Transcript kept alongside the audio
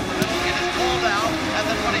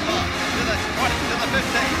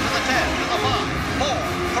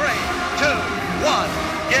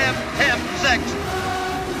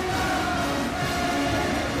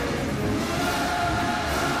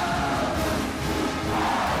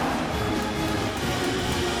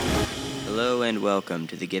and welcome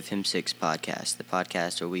to the Give Him Six podcast, the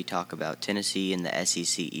podcast where we talk about Tennessee and the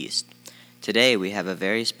SEC East. Today we have a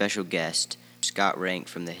very special guest, Scott Rank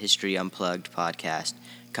from the History Unplugged podcast,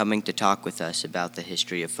 coming to talk with us about the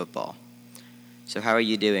history of football. So how are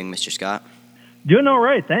you doing, Mr. Scott? Doing all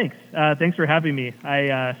right, thanks. Thanks for having me.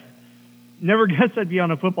 I never guessed I'd be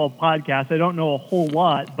on a football podcast. I don't know a whole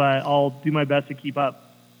lot, but I'll do my best to keep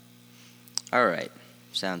up. All right,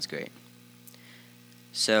 sounds great.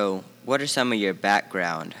 So, what are some of your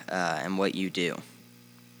background and what you do?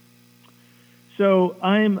 So,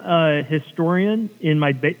 I'm a historian. In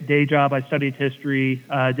my day job, I studied history,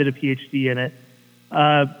 did a PhD in it.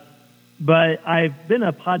 But I've been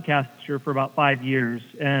a podcaster for about 5 years,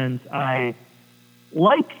 and I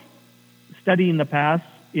like studying the past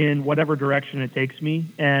in whatever direction it takes me,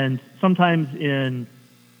 and sometimes in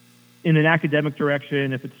an academic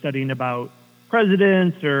direction, if it's studying about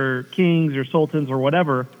presidents or kings or sultans or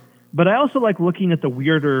whatever. But I also like looking at the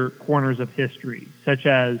weirder corners of history, such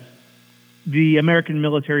as the American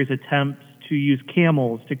military's attempts to use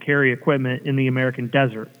camels to carry equipment in the American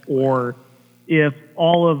desert, or if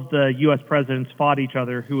all of the U.S. presidents fought each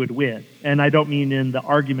other, who would win? And I don't mean in the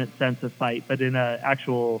argument sense of fight, but in an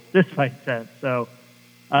actual fistfight sense. So,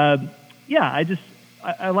 I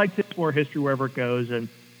like to explore history wherever it goes, and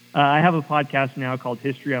I have a podcast now called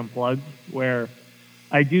History Unplugged, where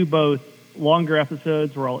I do both longer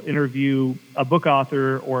episodes where I'll interview a book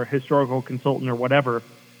author or a historical consultant or whatever,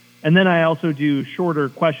 and then I also do shorter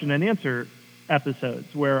question and answer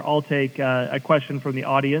episodes where I'll take a question from the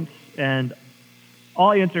audience and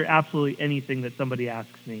I'll answer absolutely anything that somebody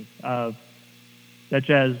asks me, such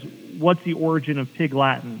as what's the origin of Pig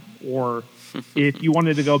Latin, or if you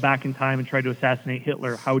wanted to go back in time and try to assassinate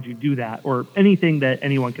Hitler, how would you do that? Or anything that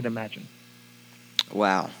anyone could imagine.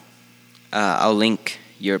 Wow. I'll link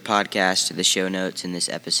your podcast to the show notes in this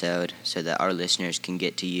episode so that our listeners can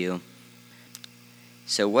get to you.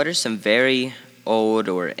 So what are some very old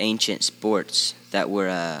or ancient sports that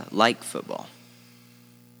were like football?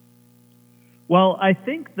 Well, I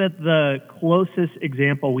think that the closest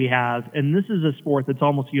example we have, and this is a sport that's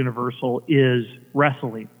almost universal, is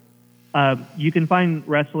wrestling. You can find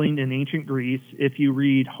wrestling in ancient Greece. If you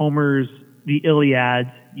read Homer's The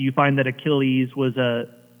Iliad, you find that Achilles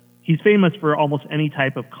he's famous for almost any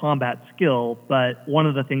type of combat skill, but one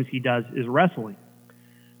of the things he does is wrestling.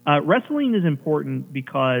 Wrestling is important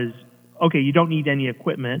because, you don't need any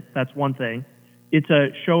equipment. That's one thing. It's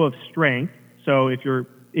a show of strength. So if you're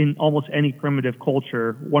in almost any primitive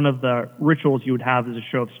culture, one of the rituals you would have is a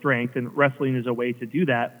show of strength, and wrestling is a way to do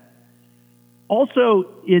that. Also,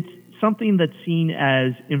 it's something that's seen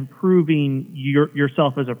as improving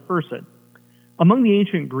yourself as a person. Among the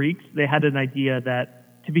ancient Greeks, they had an idea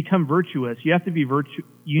that to become virtuous,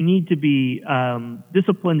 you need to be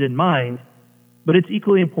disciplined in mind, but it's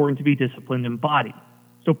equally important to be disciplined in body.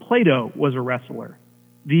 So Plato was a wrestler.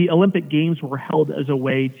 The Olympic Games were held as a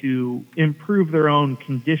way to improve their own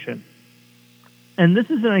condition. And this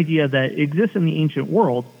is an idea that exists in the ancient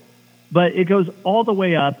world, but it goes all the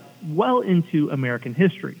way up well into American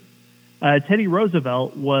history. Teddy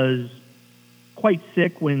Roosevelt was quite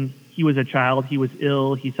sick when he was a child. He was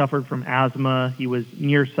ill. He suffered from asthma. He was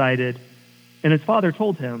nearsighted. And his father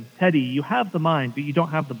told him, Teddy, you have the mind, but you don't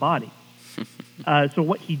have the body. So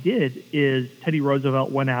what he did is Teddy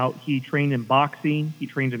Roosevelt went out. He trained in boxing. He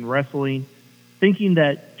trained in wrestling, thinking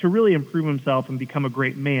that to really improve himself and become a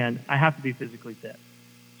great man, I have to be physically fit.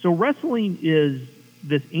 So wrestling is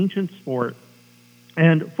this ancient sport.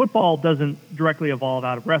 And football doesn't directly evolve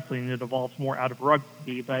out of wrestling. It evolves more out of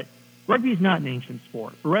rugby, but rugby is not an ancient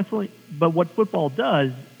sport. But what football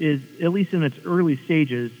does is, at least in its early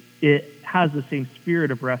stages, it has the same spirit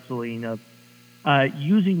of wrestling, of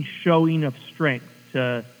using showing of strength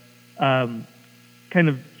to kind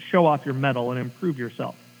of show off your mettle and improve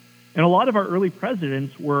yourself. And a lot of our early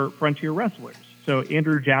presidents were frontier wrestlers. So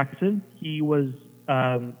Andrew Jackson, he was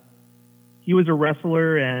a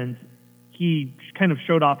wrestler, and he kind of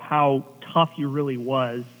showed off how tough he really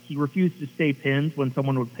was. He refused to stay pinned when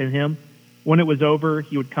someone would pin him. When it was over,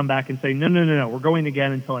 he would come back and say, no, we're going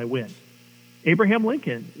again until I win. Abraham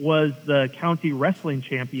Lincoln was the county wrestling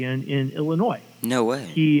champion in Illinois. No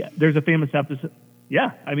way. There's a famous episode.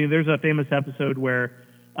 Yeah, there's a famous episode where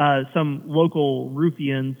some local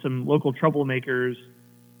ruffians, some local troublemakers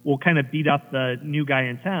will kind of beat up the new guy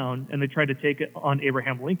in town, and they try to take it on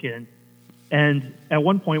Abraham Lincoln. And at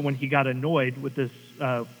one point, when he got annoyed with this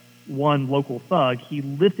one local thug, he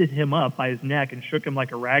lifted him up by his neck and shook him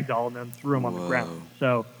like a rag doll and then threw him on the ground.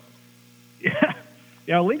 So,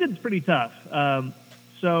 yeah, Lincoln's pretty tough.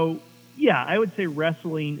 I would say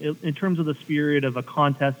wrestling, in terms of the spirit of a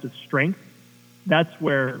contest of strength, that's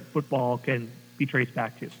where football can be traced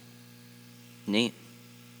back to. Neat.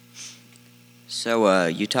 So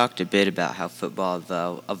you talked a bit about how football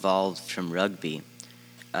evolved from rugby.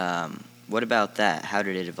 What about that? How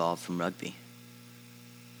did it evolve from rugby?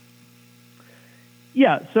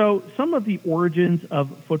 Yeah, so some of the origins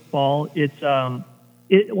of football, it stems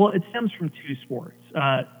from two sports.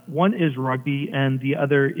 One is rugby, and the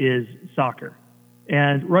other is soccer.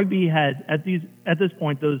 And rugby had at this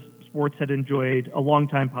point, those sports had enjoyed a long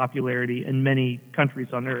time popularity in many countries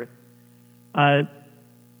on earth.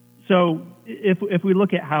 So if we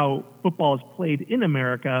look at how football is played in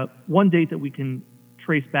America, one date that we can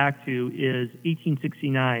trace back to is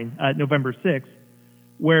 1869, November 6th,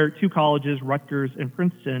 where two colleges, Rutgers and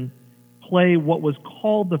Princeton, play what was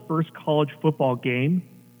called the first college football game.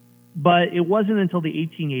 But it wasn't until the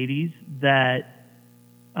 1880s that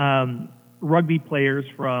rugby players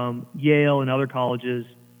from Yale and other colleges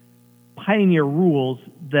pioneer rules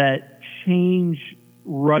that change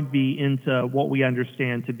rugby into what we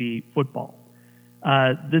understand to be football.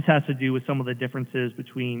 This has to do with some of the differences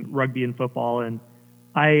between rugby and football, and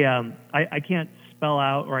I can't spell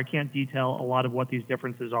out or I can't detail a lot of what these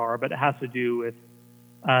differences are, but it has to do with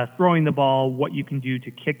throwing the ball, what you can do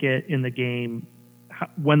to kick it in the game,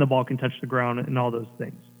 when the ball can touch the ground, and all those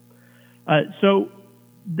things. So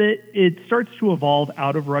it starts to evolve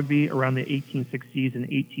out of rugby around the 1860s and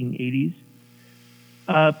 1880s.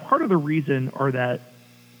 Part of the reason are that,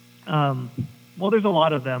 there's a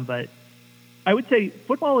lot of them, but I would say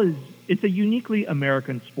football it's a uniquely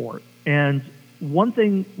American sport. And one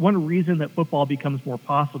reason that football becomes more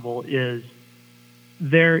possible is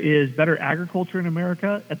there is better agriculture in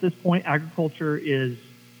America. At this point, agriculture is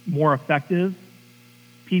more effective.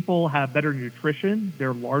 People have better nutrition.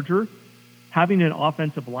 They're larger. Having an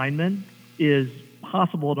offensive lineman is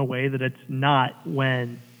possible in a way that it's not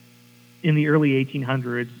when in the early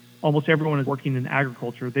 1800s, almost everyone is working in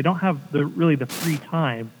agriculture. They don't have the free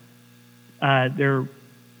time. Their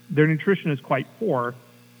nutrition is quite poor.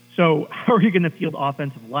 So how are you going to field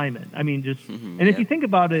offensive linemen? I mean, if you think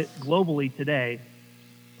about it globally today,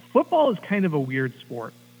 football is kind of a weird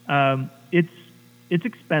sport. It's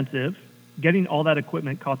expensive. Getting all that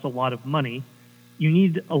equipment costs a lot of money. You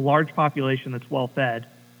need a large population that's well fed.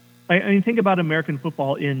 I mean, think about American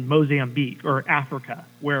football in Mozambique or Africa,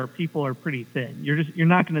 where people are pretty thin. You're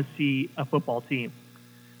not going to see a football team.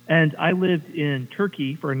 And I lived in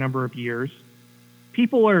Turkey for a number of years.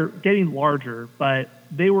 People are getting larger, but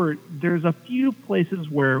there's a few places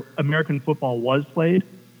where American football was played,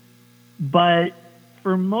 but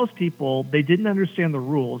for most people, they didn't understand the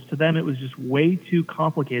rules. To them, it was just way too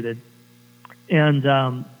complicated,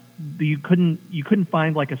 and you couldn't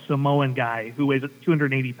find like a Samoan guy who weighs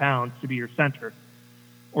 280 pounds to be your center,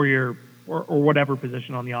 or whatever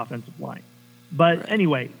position on the offensive line. But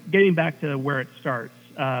anyway, getting back to where it starts,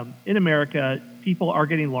 in America, people are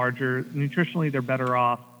getting larger. Nutritionally, they're better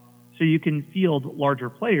off, so you can field larger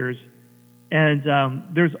players. And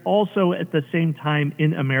there's also, at the same time,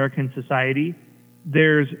 in American society,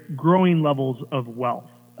 there's growing levels of wealth.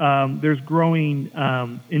 There's growing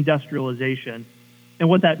industrialization. And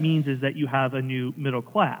what that means is that you have a new middle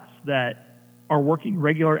class that are working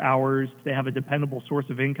regular hours. They have a dependable source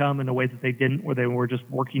of income in a way that they didn't, where they were just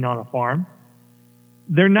working on a farm.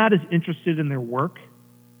 They're not as interested in their work.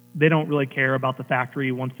 They don't really care about the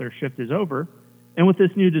factory once their shift is over. And with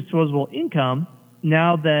this new disposable income,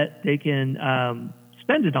 now that they can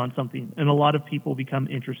spend it on something, and a lot of people become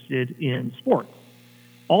interested in sports.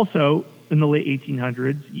 Also, in the late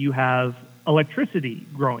 1800s, you have electricity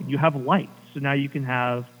growing. You have lights, so now you can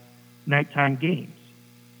have nighttime games.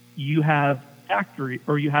 You have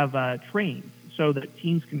trains, so that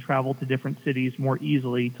teams can travel to different cities more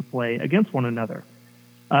easily to play against one another.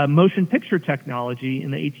 Motion picture technology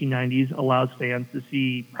in the 1890s allows fans to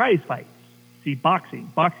see prize fights, see boxing.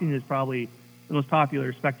 Boxing is probably the most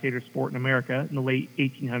popular spectator sport in America in the late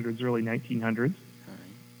 1800s, early 1900s.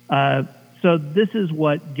 So this is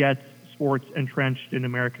what gets sports entrenched in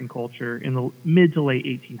American culture in the mid to late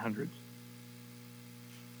 1800s.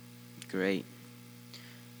 Great.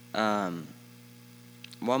 One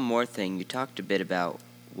more thing. You talked a bit about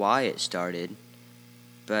why it started,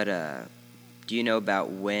 but do you know about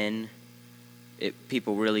when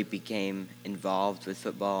people really became involved with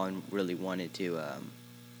football and really wanted to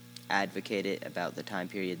advocate it, about the time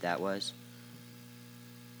period that was?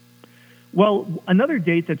 Well, another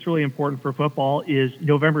date that's really important for football is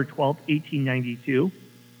November 12th, 1892.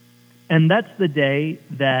 And that's the day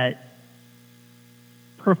that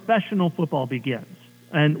professional football begins.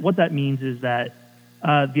 And what that means is that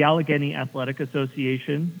the Allegheny Athletic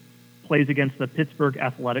Association plays against the Pittsburgh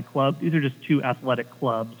Athletic Club. These are just two athletic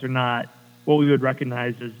clubs. They're not what we would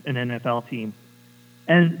recognize as an NFL team.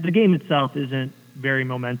 And the game itself isn't very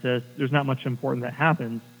momentous. There's not much important that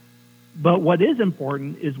happens. But what is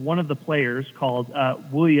important is one of the players, called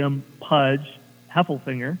William Pudge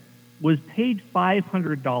Heffelfinger, was paid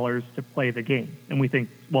 $500 to play the game. And we think,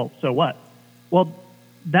 well, so what? Well,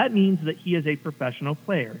 that means that he is a professional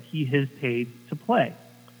player. He is paid to play.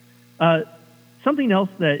 Something else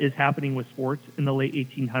that is happening with sports in the late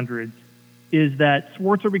 1800s is that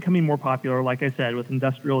sports are becoming more popular, like I said, with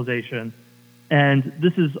industrialization. And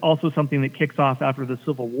this is also something that kicks off after the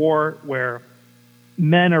Civil War, where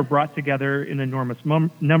men are brought together in enormous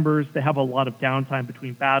numbers. They have a lot of downtime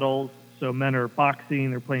between battles. So men are boxing,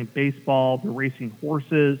 they're playing baseball, they're racing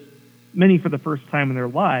horses, many for the first time in their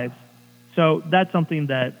lives. So that's something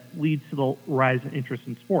that leads to the rise in interest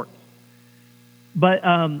in sports. But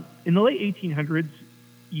in the late 1800s,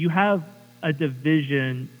 you have a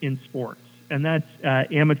division in sports, and that's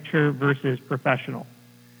amateur versus professional.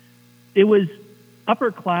 It was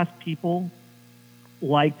upper-class people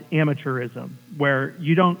liked amateurism, where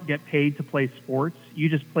you don't get paid to play sports. You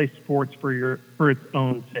just play sports for its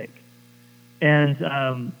own sake.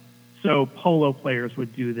 And so polo players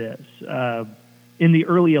would do this. In the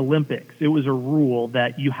early Olympics, it was a rule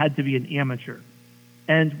that you had to be an amateur.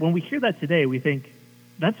 And when we hear that today, we think,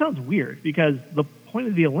 that sounds weird, because the point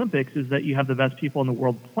of the Olympics is that you have the best people in the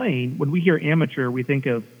world playing. When we hear amateur, we think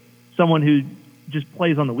of someone who just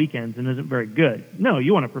plays on the weekends and isn't very good. No,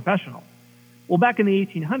 you want a professional. Well, back in the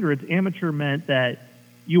 1800s, amateur meant that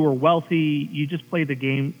you were wealthy, you just played the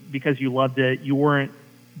game because you loved it. You weren't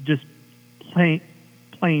just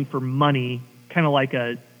playing for money, kind of like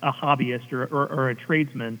a hobbyist or a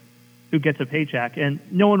tradesman who gets a paycheck. And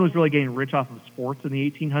no one was really getting rich off of sports in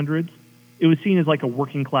the 1800s. It was seen as like a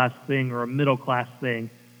working class thing or a middle class thing.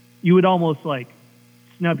 You would almost like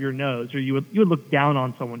snub your nose, or you would look down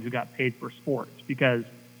on someone who got paid for sports, because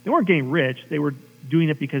they weren't getting rich. They were doing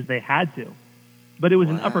it because they had to. But it was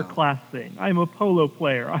an upper class thing. I'm a polo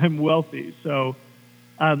player. I'm wealthy. So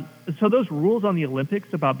those rules on the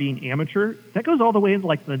Olympics about being amateur, that goes all the way into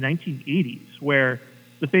like the 1980s, where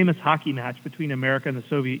the famous hockey match between America and the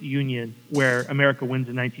Soviet Union, where America wins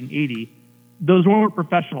in 1980, those weren't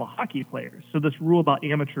professional hockey players. So this rule about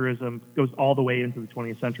amateurism goes all the way into the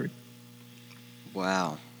 20th century.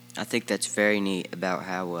 Wow. I think that's very neat about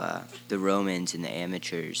how the Romans and the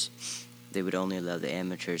amateurs, they would only allow the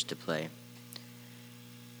amateurs to play.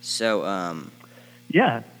 So,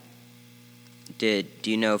 yeah. Do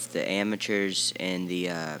you know if the amateurs and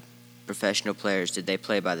the professional players, did they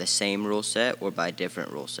play by the same rule set or by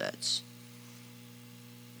different rule sets?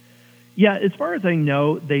 Yeah, as far as I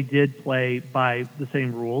know, they did play by the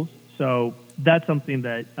same rules. So that's something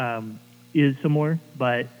that is similar,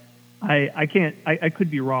 but I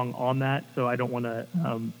could be wrong on that, so I don't want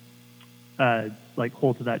to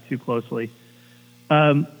hold to that too closely.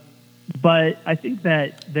 But I think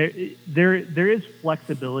that there is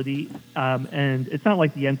flexibility, and it's not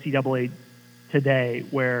like the NCAA today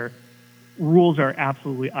where rules are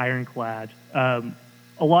absolutely ironclad. A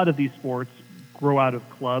lot of these sports grow out of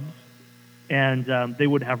clubs, and they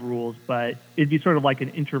would have rules, but it'd be sort of like an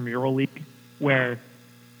intramural league where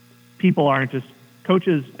people aren't just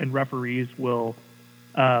coaches and referees will,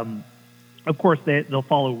 of course, they'll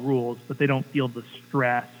follow rules, but they don't feel the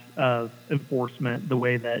stress of enforcement the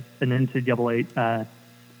way that an NCAA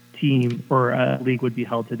team or a league would be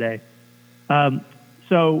held today.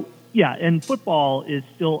 So, yeah, and football is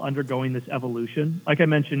still undergoing this evolution. Like I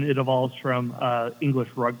mentioned, it evolves from English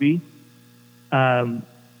rugby, and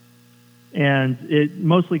it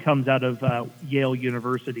mostly comes out of Yale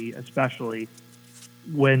University, especially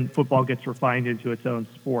when football gets refined into its own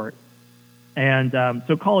sport. And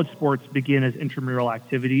so college sports begin as intramural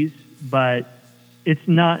activities, but it's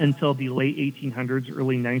not until the late 1800s,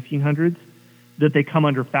 early 1900s that they come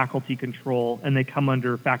under faculty control and they come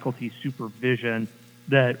under faculty supervision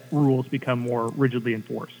that rules become more rigidly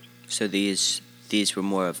enforced. So these were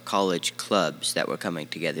more of college clubs that were coming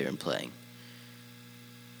together and playing.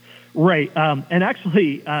 Right. And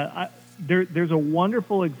actually, there's a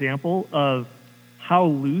wonderful example of how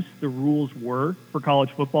loose the rules were for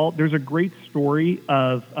college football. There's a great story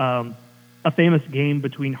of a famous game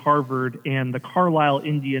between Harvard and the Carlisle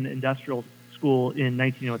Indian Industrial School in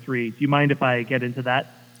 1903. Do you mind if I get into that?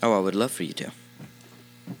 Oh, I would love for you to.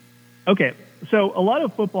 Okay. So a lot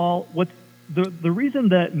of football, the reason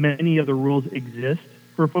that many of the rules exist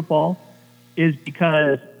for football is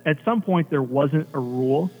because at some point there wasn't a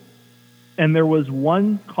rule, and there was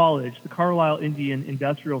one college, the Carlisle Indian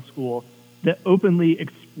Industrial School, that openly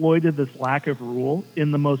exploited this lack of rule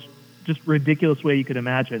in the most just ridiculous way you could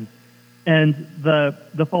imagine. And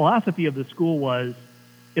the philosophy of the school was,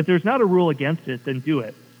 if there's not a rule against it, then do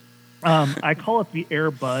it. I call it the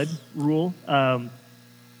Air Bud rule.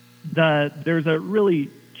 There's a really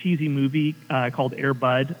cheesy movie called Air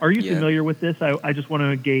Bud. Are you familiar with this? I just want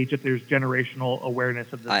to gauge if there's generational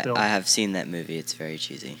awareness of this film. I have seen that movie. It's very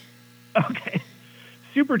cheesy. Okay.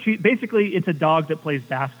 Super cheesy. Basically, it's a dog that plays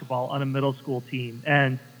basketball on a middle school team.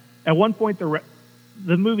 And at one point,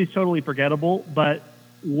 the movie's totally forgettable, but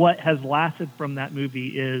what has lasted from that movie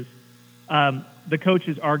is the coach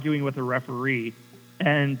is arguing with a referee,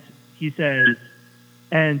 and he says,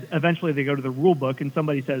 and eventually they go to the rule book, and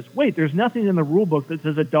somebody says, wait, there's nothing in the rule book that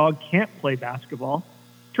says a dog can't play basketball.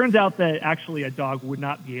 Turns out that actually a dog would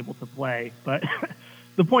not be able to play, but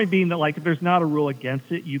the point being that, like, if there's not a rule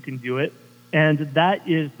against it, you can do it. And that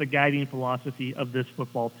is the guiding philosophy of this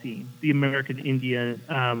football team, the American Indian,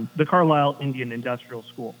 the Carlisle Indian Industrial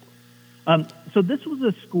School. So this was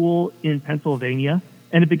a school in Pennsylvania,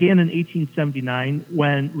 and it began in 1879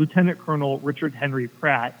 when Lieutenant Colonel Richard Henry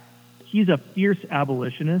Pratt, he's a fierce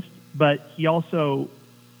abolitionist, but he also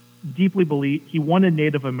deeply believed he wanted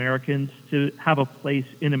Native Americans to have a place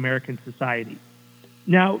in American society.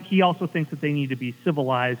 Now, he also thinks that they need to be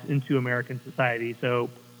civilized into American society, so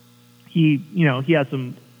he has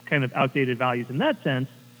some kind of outdated values in that sense.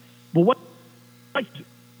 But what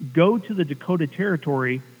go to the Dakota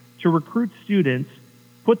Territory to recruit students,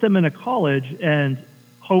 put them in a college, and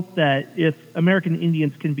hope that if American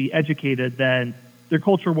Indians can be educated, then their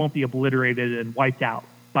culture won't be obliterated and wiped out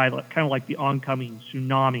by kind of like the oncoming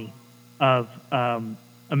tsunami of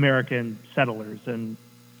American settlers and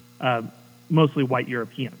mostly white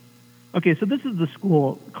Europeans. Okay, so this is the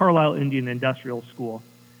school, Carlisle Indian Industrial School.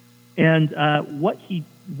 And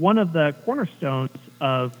one of the cornerstones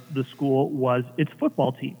of the school was its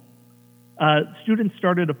football team. Students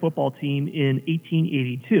started a football team in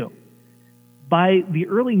 1882. By the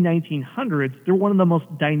early 1900s, they're one of the most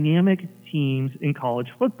dynamic teams in college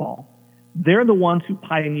football. They're the ones who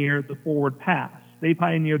pioneered the forward pass. They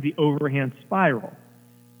pioneered the overhand spiral.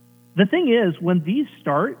 The thing is, when these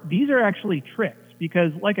start, these are actually tricks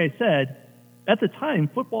because, like I said, at the time,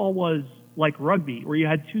 football was like rugby, where you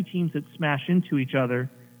had two teams that smash into each other,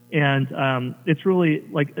 and it's really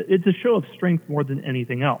it's a show of strength more than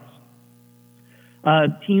anything else.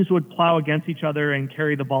 Teams would plow against each other and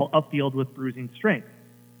carry the ball upfield with bruising strength.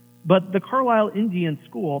 But the Carlisle Indian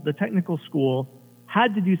School, the technical school,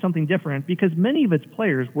 had to do something different because many of its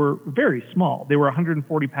players were very small. They were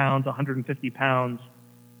 140 pounds, 150 pounds.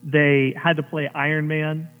 They had to play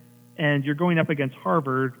Ironman, and you're going up against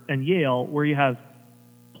Harvard and Yale, where you have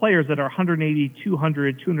players that are 180,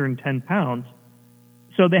 200, 210 pounds.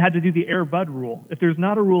 So they had to do the Air Bud rule. If there's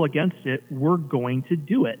not a rule against it, we're going to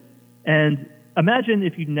do it. And imagine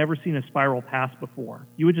if you'd never seen a spiral pass before.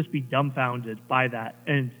 You would just be dumbfounded by that.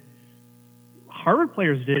 And Harvard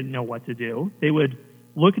players didn't know what to do. They would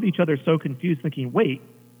look at each other so confused, thinking, wait,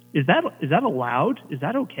 is that allowed? Is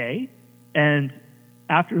that okay? And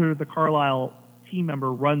after the Carlisle team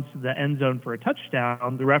member runs to the end zone for a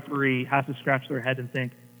touchdown, the referee has to scratch their head and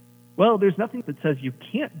think, well, there's nothing that says you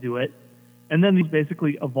can't do it. And then these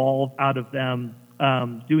basically evolve out of them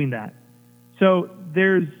doing that. So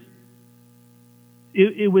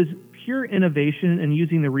it was pure innovation and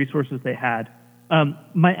using the resources they had.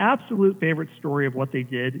 My absolute favorite story of what they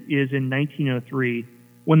did is in 1903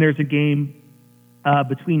 when there's a game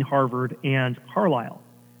between Harvard and Carlisle.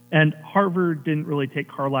 And Harvard didn't really take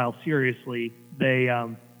Carlisle seriously. They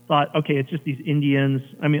thought, okay, it's just these Indians.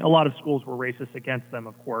 I mean, a lot of schools were racist against them,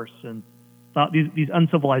 of course, and thought these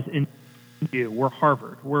uncivilized Indians, we're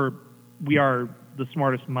Harvard. We are the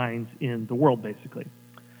smartest minds in the world, basically.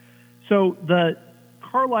 So the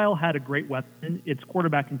Carlisle had a great weapon. Its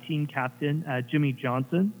quarterback and team captain, Jimmy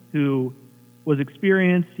Johnson, who was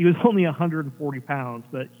experienced. He was only 140 pounds,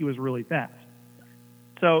 but he was really fast.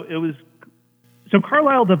 So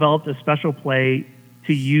Carlisle developed a special play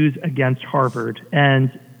to use against Harvard,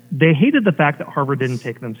 and they hated the fact that Harvard didn't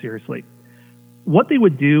take them seriously. What they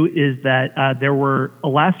would do is that there were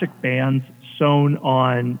elastic bands sewn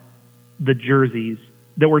on the jerseys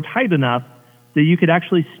that were tight enough that you could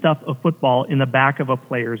actually stuff a football in the back of a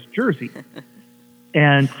player's jersey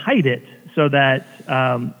and hide it so that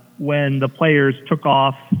when the players took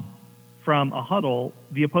off from a huddle,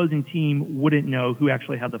 the opposing team wouldn't know who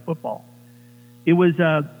actually had the football. It was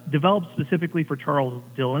developed specifically for Charles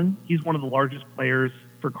Dillon. He's one of the largest players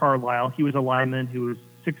for Carlisle. He was a lineman who was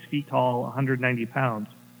 6 feet tall, 190 pounds.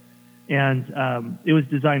 And it was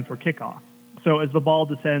designed for kickoff. So as the ball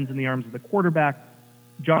descends in the arms of the quarterback,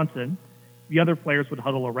 Johnson, the other players would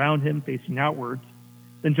huddle around him facing outwards.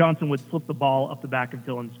 Then Johnson would slip the ball up the back of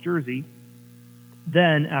Dillon's jersey.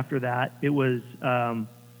 Then after that, it was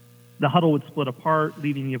the huddle would split apart,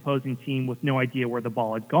 leaving the opposing team with no idea where the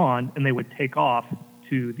ball had gone, and they would take off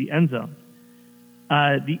to the end zone.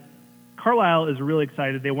 The Carlisle is really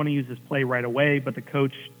excited. They want to use this play right away, but the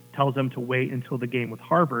coach tells them to wait until the game with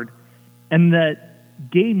Harvard. And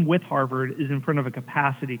that game with Harvard is in front of a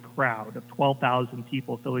capacity crowd of 12,000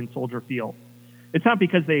 people filling Soldier Field. It's not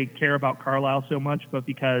because they care about Carlisle so much, but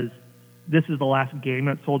because this is the last game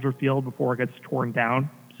at Soldier Field before it gets torn down.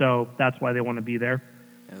 So that's why they want to be there.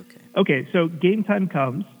 Okay, so game time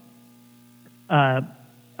comes.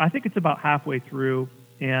 I think it's about halfway through,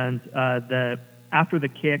 and after the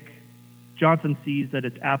kick, Johnson sees that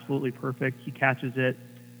it's absolutely perfect. He catches it,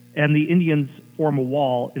 and the Indians form a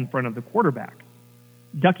wall in front of the quarterback.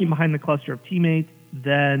 Ducking behind the cluster of teammates,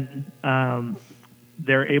 then Johnson's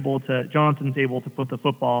able to put the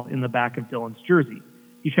football in the back of Dillon's jersey.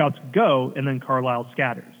 He shouts, "Go," and then Carlisle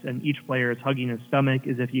scatters, and each player is hugging his stomach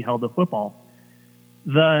as if he held the football.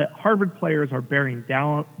 The Harvard players are bearing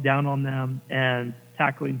down on them and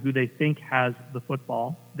tackling who they think has the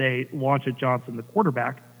football. They launch at Johnson, the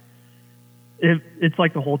quarterback. It's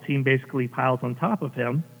like the whole team basically piles on top of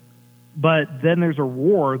him. But then there's a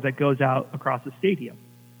roar that goes out across the stadium.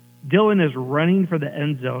 Dillon is running for the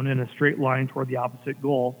end zone in a straight line toward the opposite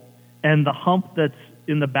goal, and the hump that's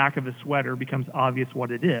in the back of his sweater becomes obvious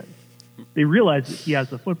what it is. They realize that he has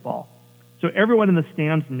the football. So everyone in the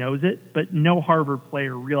stands knows it, but no Harvard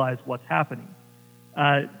player realizes what's happening.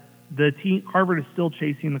 Harvard is still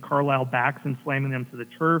chasing the Carlisle backs and slamming them to the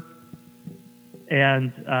turf.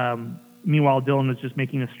 And meanwhile, Dillon is just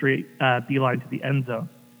making a straight beeline to the end zone.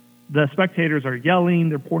 The spectators are yelling.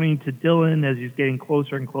 They're pointing to Dillon as he's getting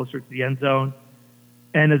closer and closer to the end zone.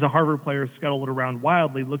 And as a Harvard player scuttled around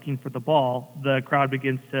wildly looking for the ball, the crowd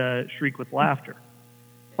begins to shriek with laughter.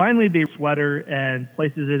 Finally, they sweater and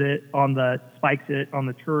spikes it on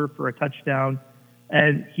the turf for a touchdown.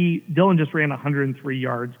 And Dillon just ran 103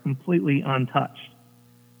 yards, completely untouched.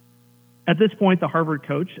 At this point, the Harvard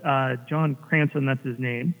coach, John Cranston, that's his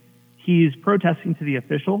name, he's protesting to the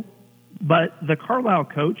official, but the Carlisle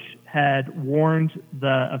coach had warned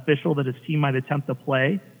the official that his team might attempt the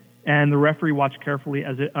play, and the referee watched carefully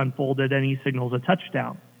as it unfolded, and he signals a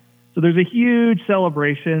touchdown. So there's a huge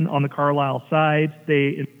celebration on the Carlisle side.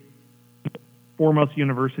 They foremost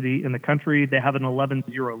university in the country. They have an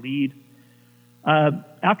 11-0 lead.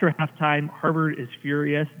 After halftime, Harvard is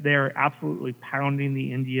furious. They're absolutely pounding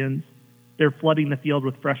the Indians. They're flooding the field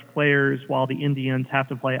with fresh players while the Indians have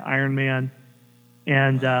to play Iron Man.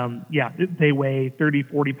 And, they weigh 30,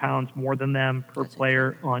 40 pounds more than them per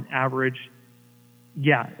player on average.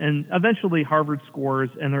 Yeah, and eventually Harvard scores,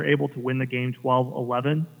 and they're able to win the game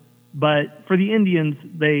 12-11. But for the Indians,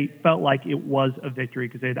 they felt like it was a victory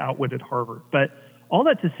because they'd outwitted Harvard. But all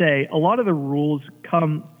that to say, a lot of the rules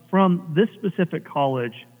come from this specific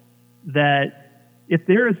college that if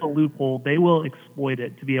there is a loophole, they will exploit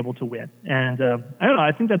it to be able to win. And I don't know,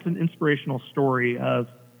 I think that's an inspirational story of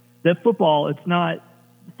that football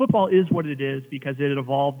is what it is because it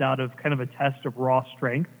evolved out of kind of a test of raw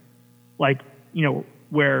strength,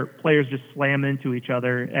 where players just slam into each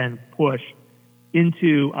other and push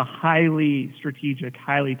into a highly strategic,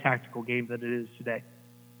 highly tactical game that it is today.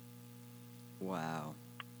 Wow.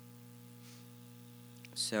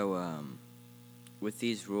 So, with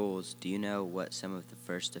these rules, do you know what some of the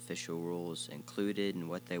first official rules included and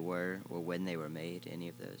what they were or when they were made, any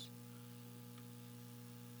of those?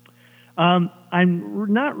 I'm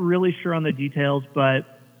not really sure on the details,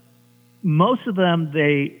 but most of them,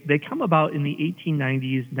 they come about in the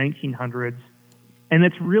 1890s, 1900s, and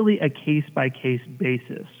it's really a case-by-case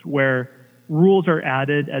basis where rules are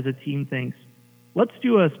added as a team thinks, let's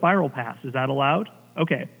do a spiral pass. Is that allowed?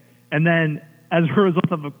 Okay. And then as a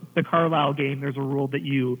result of the Carlisle game, there's a rule that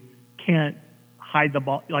you can't hide the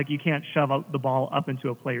ball, you can't shove the ball up into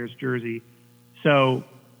a player's jersey. So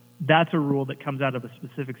that's a rule that comes out of a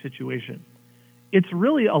specific situation. It's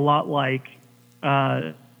really a lot like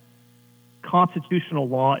constitutional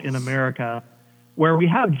law in America, where we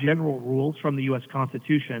have general rules from the U.S.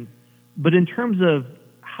 Constitution, but in terms of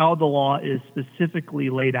how the law is specifically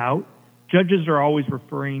laid out, judges are always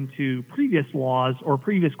referring to previous laws or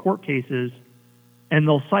previous court cases, and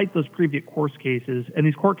they'll cite those previous court cases, and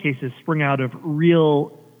these court cases spring out of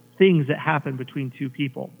real things that happen between two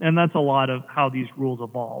people. And that's a lot of how these rules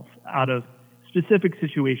evolve, out of specific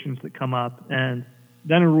situations that come up, and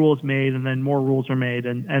then a rule is made, and then more rules are made,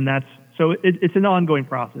 and that's so it's an ongoing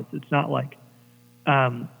process. It's not like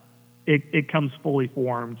it comes fully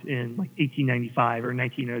formed in 1895 or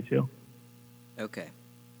 1902. Okay.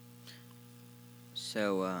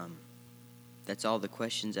 So that's all the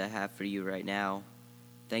questions I have for you right now.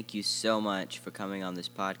 Thank you so much for coming on this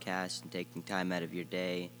podcast and taking time out of your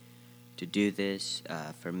day to do this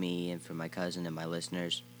for me and for my cousin and my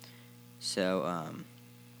listeners. So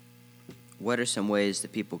what are some ways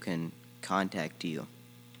that people can contact you?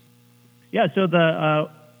 Yeah, so the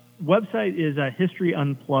website is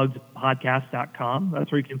historyunpluggedpodcast.com. That's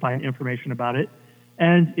where you can find information about it.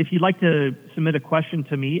 And if you'd like to submit a question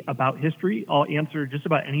to me about history, I'll answer just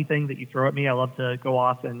about anything that you throw at me. I love to go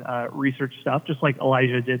off and research stuff, just like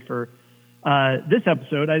Elijah did for this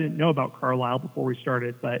episode. I didn't know about Carlisle before we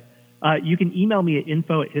started, but you can email me at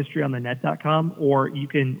info@historyonthenet.com, or you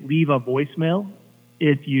can leave a voicemail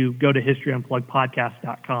if you go to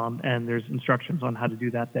historyunpluggedpodcast.com, and there's instructions on how to do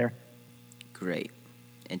that there. Great.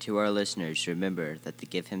 And to our listeners, remember that the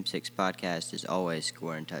Give Him Six podcast is always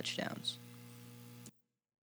scoring touchdowns.